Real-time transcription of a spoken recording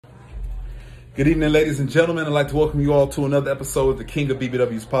Good evening, ladies and gentlemen. I'd like to welcome you all to another episode of the King of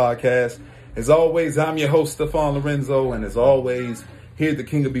BBW's podcast. As always, I'm your host, Stefan Lorenzo, and as always, here at the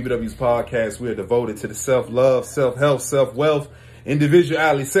King of BBW's podcast, we are devoted to the self-love, self-health, self-wealth,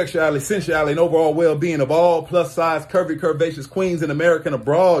 individuality, sexuality, sensuality, and overall well-being of all plus-size, curvy, curvaceous queens in America and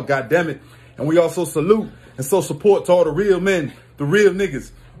abroad, goddammit. And we also salute and show support to all the real men, the real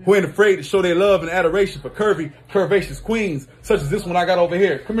niggas, who ain't afraid to show their love and adoration for curvy, curvaceous queens, such as this one I got over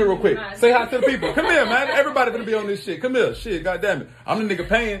here. Come here real quick. Say hi to the people. Come here, man. Everybody gonna be on this shit. Come here. Shit, goddammit. I'm the nigga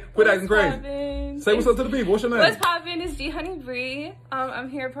paying. Quit acting crazy. Say what's up to the people. What's your name? What's poppin'? It's G Honey Bree.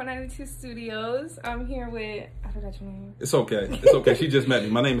 I'm here at Pro 92 Studios. I'm here with, I forgot your name. It's okay. It's okay. She just met me.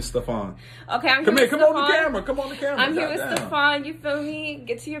 My name is Stefan. Okay, I'm Come here. Come on the camera. Come on the camera. I'm here with Stefan. You feel me?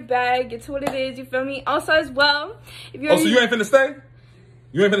 Get to your bag. Get to what it is. You feel me? Also, as well, if you're. Oh, so you ain't finna stay?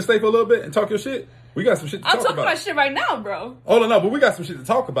 You ain't finna stay for a little bit and talk your shit? We got some shit to talk about. I'm talking about shit right now, bro. Hold on, no, but we got some shit to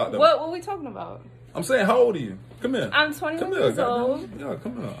talk about, though. What are we talking about? I'm saying, how old are you? Come here. I'm 21 years old. Yeah,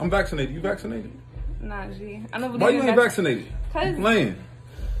 come here. I'm vaccinated. You vaccinated? Nah, G. I don't believe Why you ain't vaccinated? Cause you playing.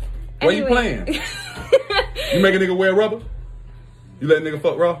 Why you playing? You make a nigga wear rubber? You let a nigga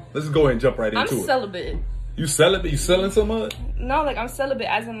fuck raw? Let's just go ahead and jump right into it. I'm celibate. You celibate? You selling so much? No, like I'm celibate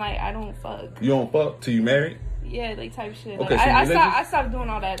as in like I don't fuck. You don't fuck till you married? Yeah, like type shit. Okay, like, so I stopped doing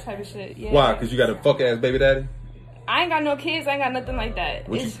all that type of shit. Yeah. Why? Because you got a fuck ass baby daddy? I ain't got no kids. I ain't got nothing like that.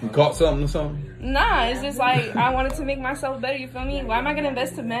 What, you caught something or something? Nah, it's just like I wanted to make myself better. You feel me? Why am I gonna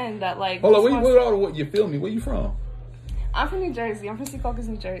invest in men that like? Hold on, what you feel me? Where you from? I'm from New Jersey. I'm from Secaucus,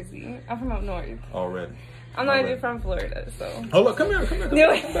 New Jersey. I'm from up north. Already. I'm not even from Florida, so. Hold up, come here.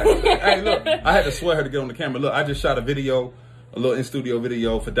 Hey, look, I had to swear her to get on the camera. Look, I just shot a video, a little in-studio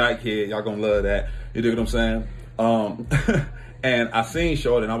video for Dyke here. Y'all gonna love that. You dig what I'm saying? And I seen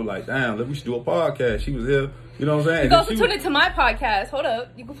Shorty and I was like, damn, look, we should do a podcast. She was here. You know what I'm saying? You can also tune into my podcast. Hold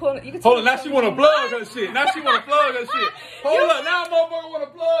up. You can hold on, now she want to plug her shit. Hold up, now motherfucker want to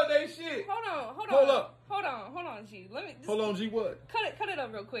plug that shit. Hold on, G. Let me. Hold on, G. What? Cut it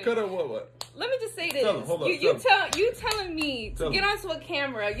up real quick. Cut up what? Let me just say this. You telling me to get onto a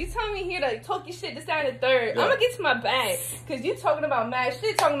camera. You telling me here to talk your shit this, that, and the third. Yeah. I'm gonna get to my bag because you talking about mad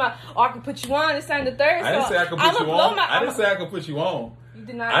shit. Talking about I can put you on this, that, and the third. I didn't say I can put you on. I didn't say I can put you on. You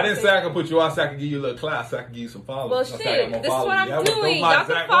did not. I didn't say I could put you on so I could give you a little class, so I could give you some followers. Well, shit, this is what I'm doing. Y'all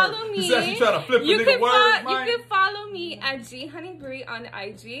can follow me. You trying to flip you can follow me at G Honey Bree on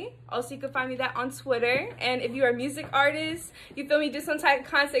IG. Also, you can find me that on Twitter. And if you're a music artist, you feel me, do some type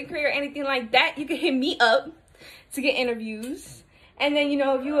of content career or anything like that, you can hit me up to get interviews. And then, you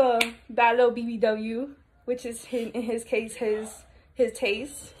know, if you a bad little BBW, which is in his case his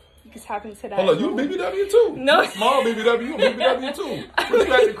taste. You can tap into that. Hold on, you a BBW too? No. Small BBW, you a BBW too. What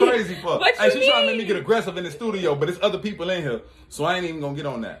you acting crazy for? Hey, she's trying to make me get aggressive in the studio, but there's other people in here, so I ain't even gonna get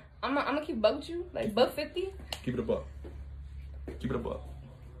on that. I'm gonna keep buck with you, like buck 50. Keep it a buck. Keep it a buck.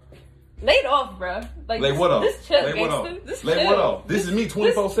 Lay it off, bro. Like lay what off? This chill, lay what off? Lay what off? This is me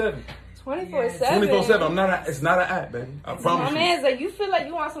 24/7. 24/7. 24/7. I'm not. It's not an act, baby. I promise you. My man's like, you feel like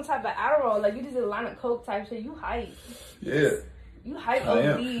you want some type of Adderall, like you just did a line of coke type shit. You hype. Yeah. You hype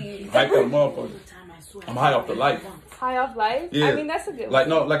OD. Hype on motherfucker. I'm high off the life. High off life? Yeah. I mean, that's a good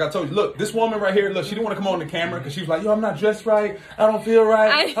one. Like I told you, look, this woman right here, look, she didn't want to come on the camera because she was like, yo, I'm not dressed right. I don't feel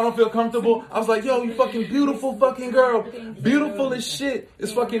right. I don't feel comfortable. I was like, yo, you fucking beautiful fucking girl. Beautiful as shit.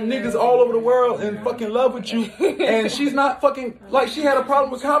 It's fucking niggas all over the world and fucking love with you. And she's not fucking, like, she had a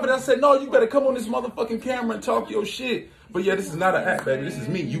problem with confidence. I said, no, you better come on this motherfucking camera and talk your shit. But yeah, this is not an act, baby. This is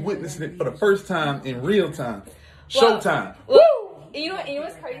me. You witnessing it for the first time in real time. Showtime. Woo! And you know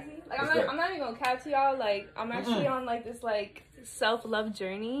what's crazy? Like I'm not even gonna cap to y'all. Like I'm actually on like this like self-love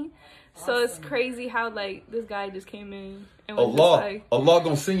journey. So it's crazy how like this guy just came in and was Allah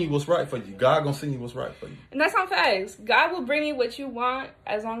gonna send you what's right for you. God gonna send you what's right for you. And that's not facts. God will bring you what you want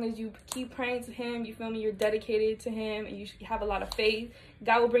as long as you keep praying to Him. You feel me? You're dedicated to Him and you have a lot of faith.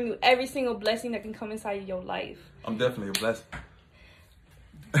 God will bring you every single blessing that can come inside of your life. I'm definitely a blessing.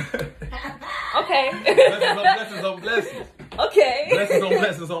 Okay. Blessings on blessings. Okay.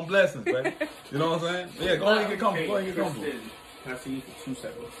 Blessings on blessings, baby. You know what I'm saying? Yeah, go ahead and get comfortable. Can I see you for 2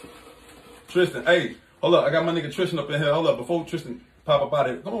 seconds? Tristan, hey, hold up. I got my nigga Tristan up in here. Hold up. Before Tristan pop up out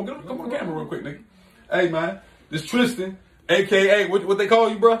of here. Come on camera real quick, nigga. Hey, man. This Tristan, a.k.a. what they call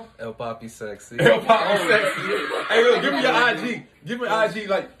you, bro? El Papi Sexy. El Papi Sexy. Hey, look, give me your IG. Give me IG.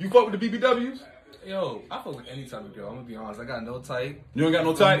 Like, you fuck with the BBWs? Yo, I fuck with any type of girl. I'm gonna be honest. I got no type. You ain't got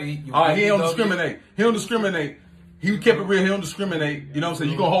no type? All right, he don't discriminate. He kept it real. He don't discriminate. You know what I'm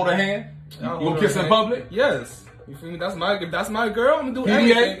saying? You gonna hold her hand? You gonna kiss her in public? Yes. You feel me? If that's my girl, I'm gonna do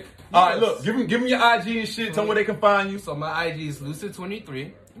anything. Yes. All right, look, give me your IG and shit. Tell me where they can find you. So my IG is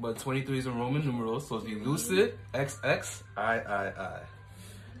Lucid23. But 23 is in Roman numerals, so it's be Lucid XXIII.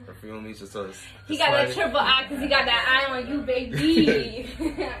 Or feel me, just us. He got that triple I because he got that eye on you, baby.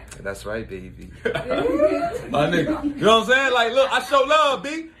 That's right, baby. My nigga. You know what I'm saying? Like, look, I show love,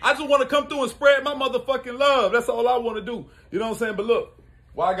 B. I just want to come through and spread my motherfucking love. That's all I want to do. You know what I'm saying? But look,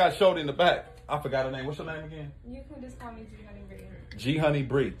 why I got Shorty in the back? I forgot her name. What's your name again? You can just call me G Honey Bree. G Honey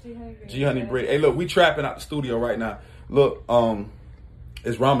Bree. G Honey Bree. G Honey Bree. Hey, look, we trapping out the studio right now. Look,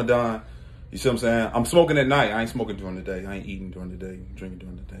 it's Ramadan. You see what I'm saying? I'm smoking at night. I ain't smoking during the day. I ain't eating during the day, drinking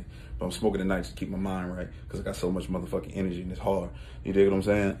during the day. But I'm smoking at night to keep my mind right because I got so much motherfucking energy and it's hard. You dig what I'm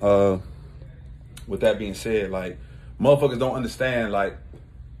saying? With that being said, like, motherfuckers don't understand, like,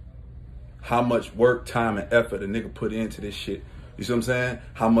 how much work, time, and effort a nigga put into this shit. You see what I'm saying?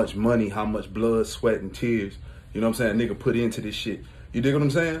 How much money, how much blood, sweat, and tears, you know what I'm saying, a nigga put into this shit. You dig what I'm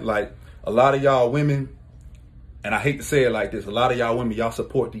saying? Like, a lot of y'all women, and I hate to say it like this, a lot of y'all women, y'all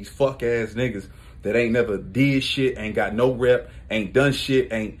support these fuck ass niggas that ain't never did shit, ain't got no rep, ain't done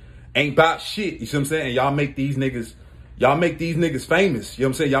shit, ain't about shit. You see what I'm saying? And y'all make these niggas famous. You know what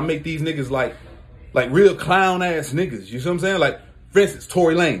I'm saying? Y'all make these niggas like real clown ass niggas. You see what I'm saying? Like, for instance,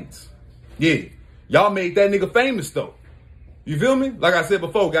 Tory Lanez. Yeah. Y'all made that nigga famous though. You feel me? Like I said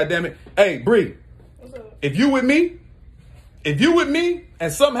before, goddammit. Hey, Bree, if you with me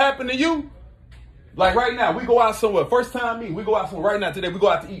and something happened to you, like right now, we go out somewhere. First time we go out somewhere right now today. We go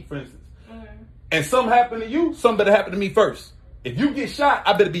out to eat, for instance. And something happened to you, something better happen to me first. If you get shot,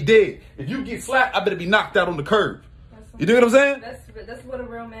 I better be dead. If you get slapped, I better be knocked out on the curb. You know what I'm saying? That's what a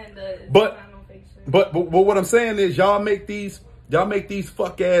real man does. But what I'm saying is y'all make these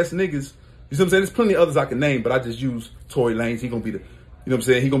fuck ass niggas. You see what I'm saying? There's plenty of others I can name, but I just use Tory Lanez. He gonna be the, you know what I'm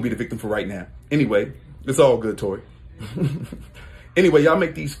saying? He gonna be the victim for right now. Anyway, it's all good, Tory. Anyway, y'all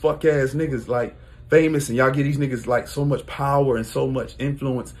make these fuck ass niggas like famous, and y'all give these niggas like so much power and so much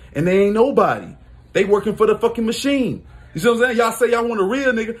influence, and they ain't nobody. They working for the fucking machine. You see what I'm saying? Y'all say y'all want a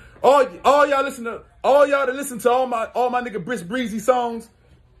real nigga. All y'all that listen to all my nigga Briss Breezy songs.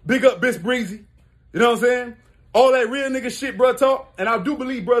 Big up Briss Breezy. You know what I'm saying? All that real nigga shit, bruh, talk. And I do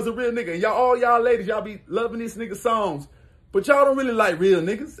believe bruh's a real nigga. And all y'all ladies, y'all be loving these nigga songs. But y'all don't really like real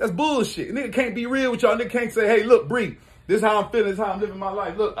niggas. That's bullshit. A nigga can't be real with y'all. Nigga can't say, hey, look, Bree, this is how I'm feeling. This is how I'm living my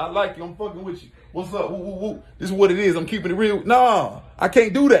life. Look, I like you. I'm fucking with you. What's up? Woo, woo, woo. This is what it is. I'm keeping it real. Nah, I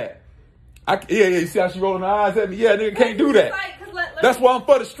can't do that. Yeah, you see how she rolling her eyes at me? Yeah, nigga can't do that. That's why I'm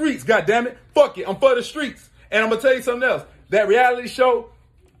for the streets, goddammit. Fuck it, I'm for the streets. And I'm gonna tell you something else. That reality show,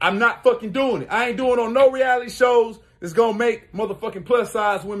 I'm not fucking doing it. I ain't doing on no reality shows that's gonna make motherfucking plus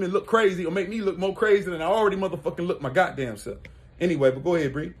size women look crazy or make me look more crazy than I already motherfucking look my goddamn self. Anyway, but go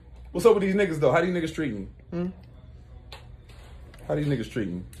ahead, Bree. What's up with these niggas though? How these niggas treating you? How these niggas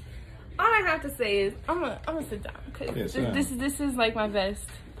treating you? All I have to say is I'm gonna sit down because this is like my best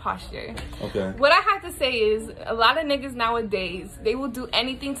posture. Okay. What I have to say is a lot of niggas nowadays, they will do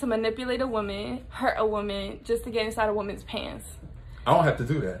anything to manipulate a woman, hurt a woman, just to get inside a woman's pants. I don't have to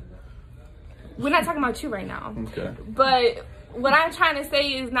do that. We're not talking about you right now. Okay. But what I'm trying to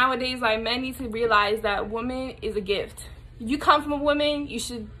say is nowadays, like, men need to realize that woman is a gift. If you come from a woman, you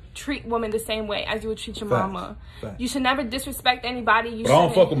should treat women the same way as you would treat your mama. Facts. You should never disrespect anybody. But I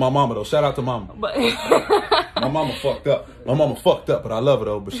don't fuck with my mama though. Shout out to mama. But my mama fucked up. My mama fucked up, but I love her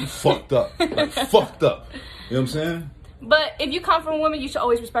though. But she fucked up. Like, fucked up. You know what I'm saying? But if you come from a woman, you should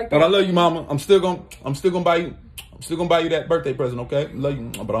always respect them. But I love you, mama. I'm still gonna buy you that birthday present, okay? I love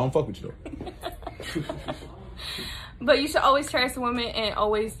you, but I don't fuck with you though. But you should always cherish a woman and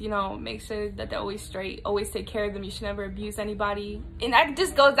always, you know, make sure that they're always straight. Always take care of them. You should never abuse anybody. And that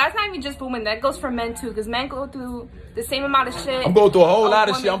just goes, that's not even just for women. That goes for men too. Because men go through the same amount of shit. I'm going through a whole lot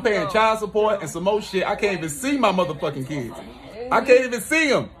of shit. I'm paying child support and some more shit. I can't even see my motherfucking kids. I can't even see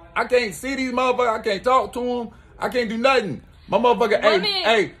them. I can't see these motherfuckers. I can't talk to them. I can't do nothing. My motherfucker,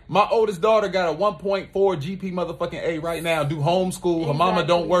 hey, my oldest daughter got a 1.4 GP motherfucking A right now. Do homeschool. Her mama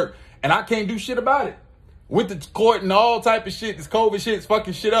don't work. And I can't do shit about it. Went to court and all type of shit. This COVID shit's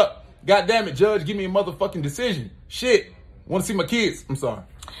fucking shit up. God damn it, judge, give me a motherfucking decision. Shit. Want to see my kids. I'm sorry.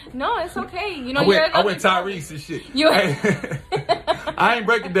 No, it's okay. You know, I went Tyrese and shit. I ain't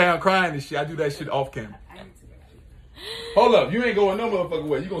breaking down crying and shit. I do that shit off camera. Hold up. You ain't going no motherfucking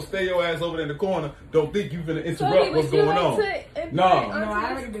way. You gonna stay your ass over there in the corner. Don't think you finna interrupt what's going on. No,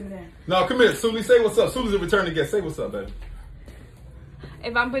 I already been there. No, come here. Sully, say what's up. Sully's a returning guest. Say what's up, baby.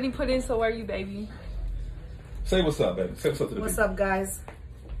 If I'm putting put in, so are you, baby? Say what's up, baby. Say what's up to the What's people. up, guys?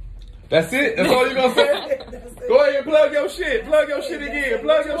 That's it? That's all you gonna say? Go ahead and plug your shit. Plug your shit again.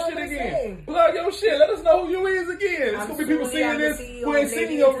 Plug your shit again. Plug your shit. Let us know who you is again. It's gonna be people seeing this who ain't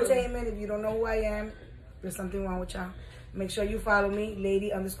seen you over Entertainment. If you don't know who I am, there's something wrong with y'all. Make sure you follow me,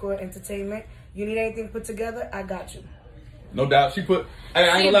 lady_entertainment. You need anything put together, I got you. No doubt. Hey,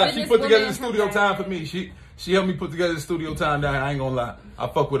 I ain't gonna lie. She put together the studio businesswoman. time for me. She helped me put together the studio time down. I ain't gonna lie. I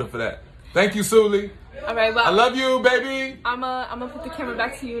fuck with her for that. Thank you, Suli. All right, well, I love you, baby. I'm gonna put the camera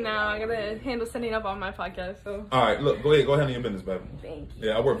back to you now. I gotta handle setting up on my podcast. So All right, look, go ahead handle your business, baby. thank you.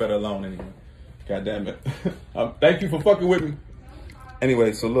 Yeah, I work better alone anyway. God damn it. Thank you for fucking with me.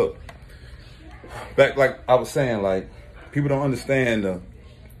 Anyway, so look, back like I was saying, like people don't understand the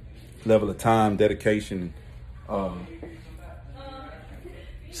level of time, dedication,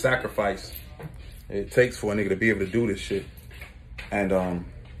 sacrifice it takes for a nigga to be able to do this shit. And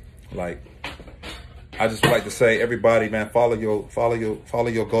like I just would like to say, everybody, man, follow your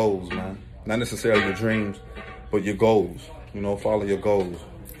goals, man. Not necessarily your dreams, but your goals. You know, follow your goals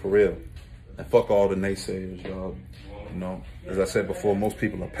for real. And fuck all the naysayers, y'all. You know, as I said before, most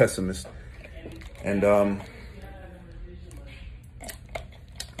people are pessimists, and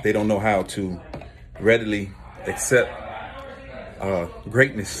they don't know how to readily accept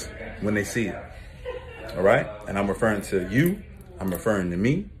greatness when they see it. All right, and I'm referring to you. I'm referring to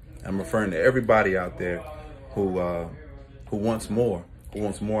me. I'm referring to everybody out there who wants more,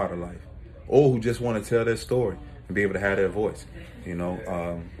 out of life, or who just want to tell their story and be able to have their voice. You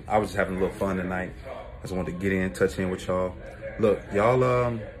know, I was just having a little fun tonight. I just wanted to get in, touch in with y'all. Look,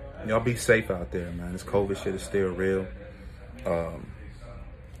 y'all be safe out there, man. This COVID shit is still real.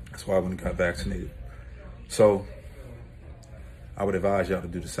 That's why I went and got vaccinated. So I would advise y'all to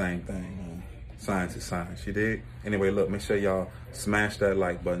do the same thing. Man. Science is science, you dig? Anyway, look, make sure y'all smash that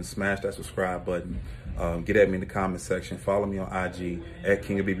like button, smash that subscribe button. Get at me in the comment section. Follow me on IG at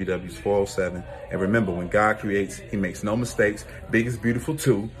King of BBWs 407. And remember, when God creates, he makes no mistakes. Big is beautiful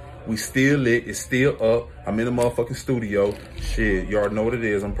too. We still lit. It's still up. I'm in the motherfucking studio. Shit, you already know what it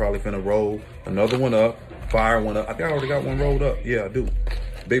is. I'm probably finna roll another one up, fire one up. I think I already got one rolled up. Yeah, I do.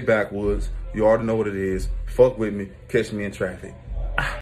 Big Backwoods. You already know what it is. Fuck with me. Catch me in traffic.